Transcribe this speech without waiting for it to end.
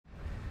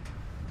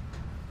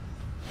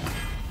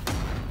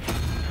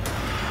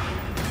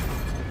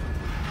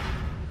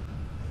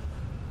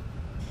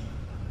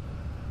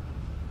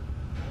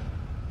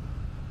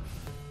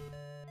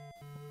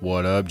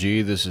What up,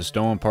 G? This is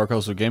Stone Park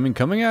Hustle Gaming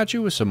coming at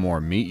you with some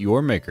more Meet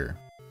Your Maker.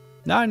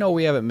 Now, I know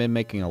we haven't been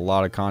making a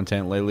lot of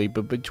content lately,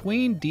 but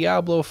between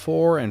Diablo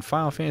 4 and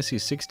Final Fantasy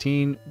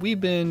 16,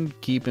 we've been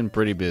keeping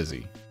pretty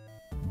busy.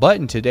 But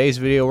in today's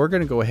video, we're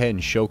going to go ahead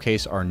and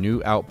showcase our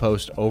new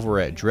outpost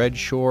over at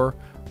Dreadshore,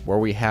 where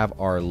we have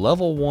our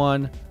level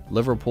 1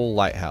 Liverpool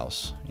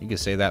Lighthouse. You can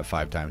say that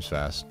 5 times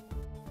fast.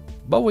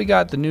 But we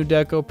got the new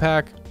deco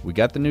pack, we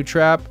got the new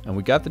trap, and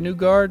we got the new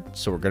guard,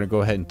 so we're going to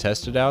go ahead and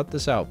test it out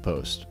this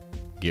outpost.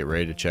 Get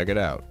ready to check it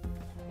out.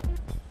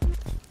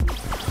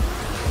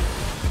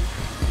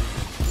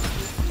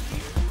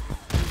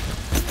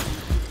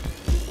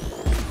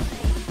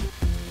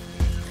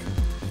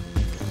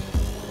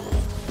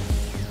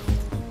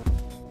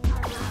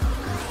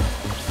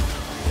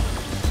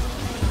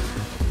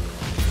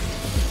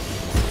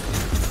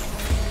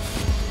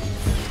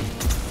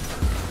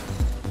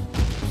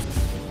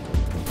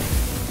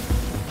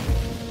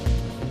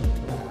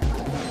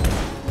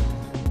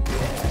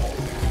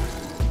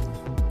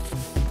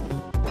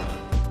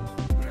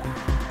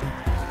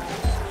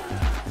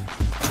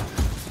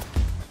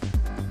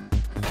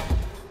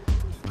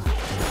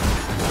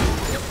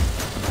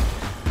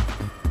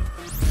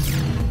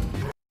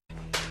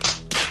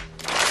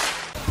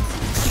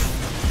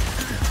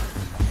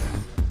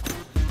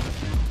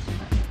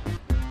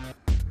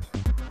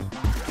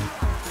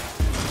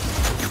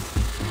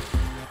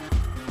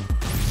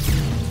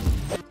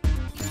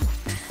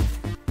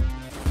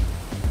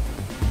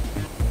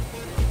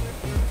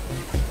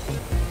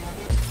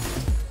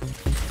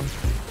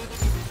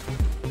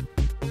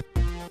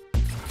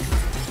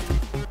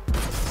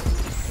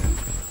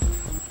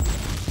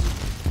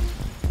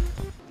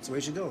 That's the way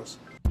she goes.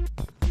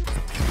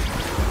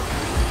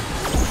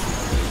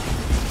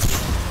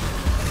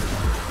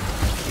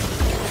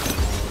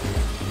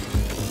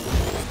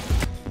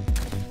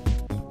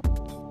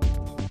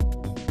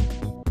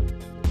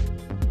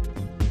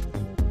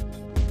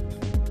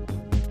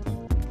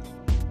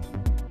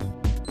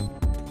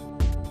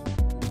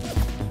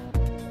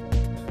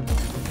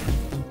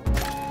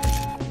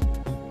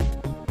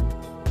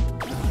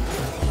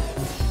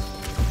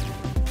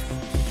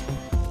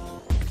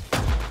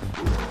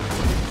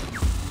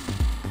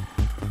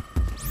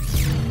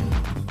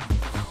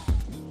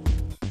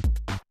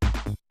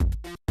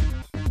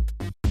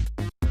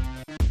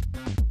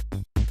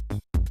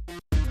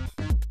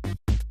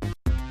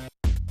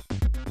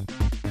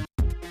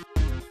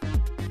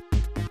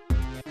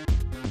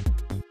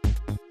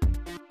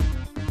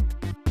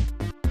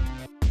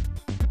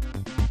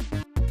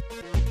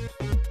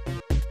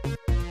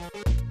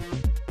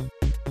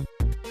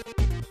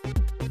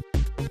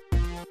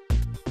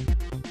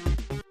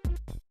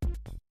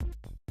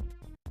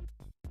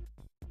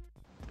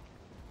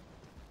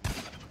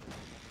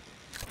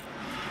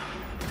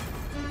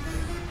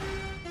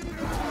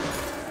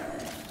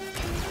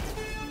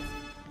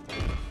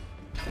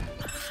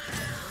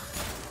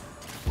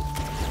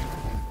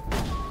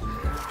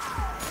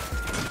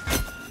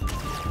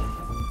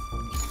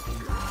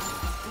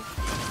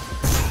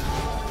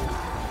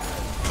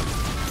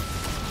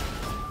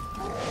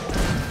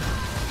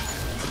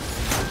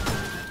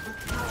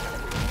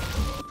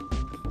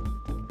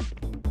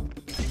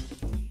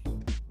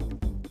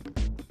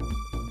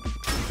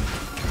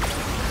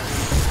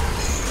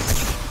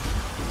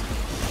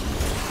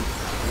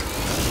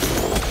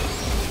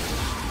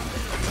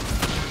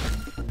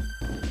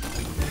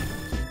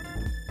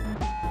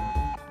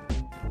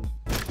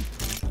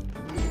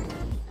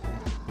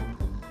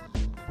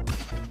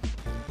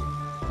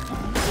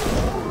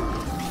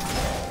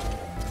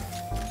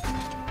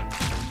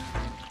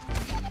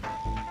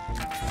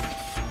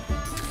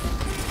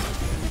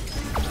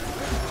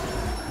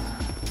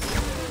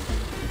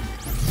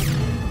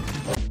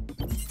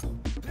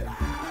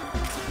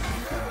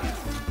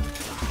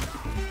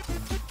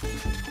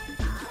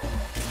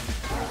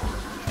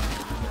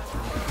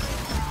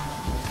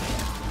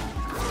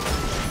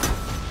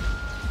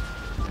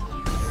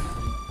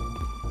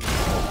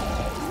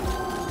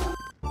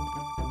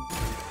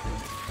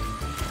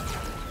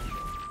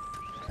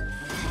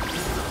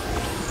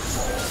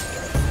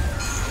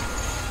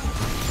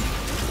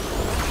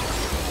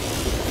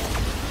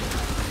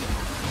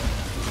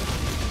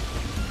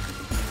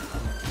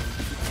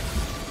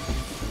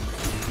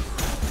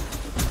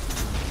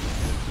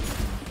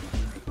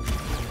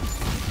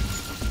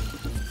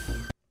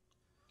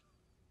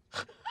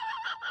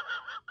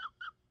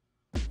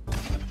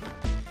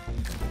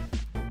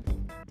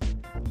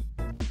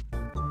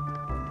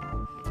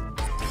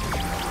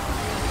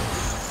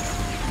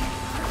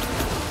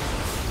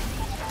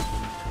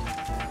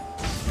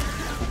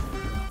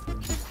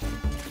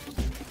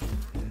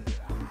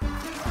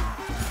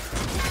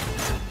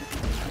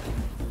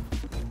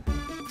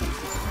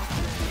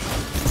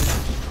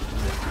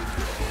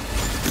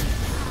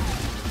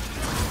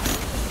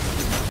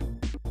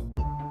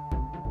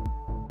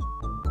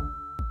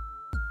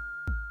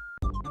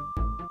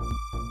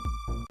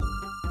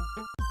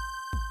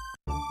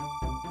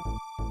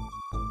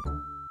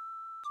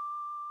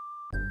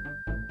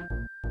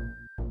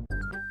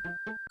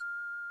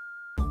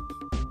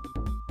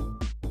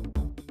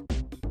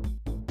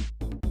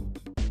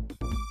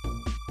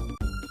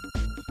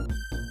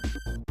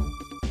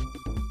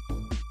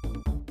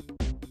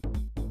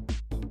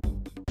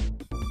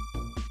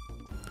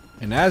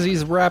 And as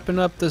he's wrapping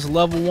up this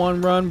level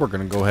 1 run, we're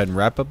going to go ahead and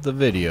wrap up the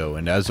video.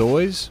 And as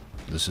always,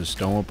 this is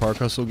Stone with Park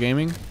Hustle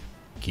Gaming.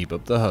 Keep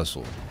up the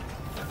hustle.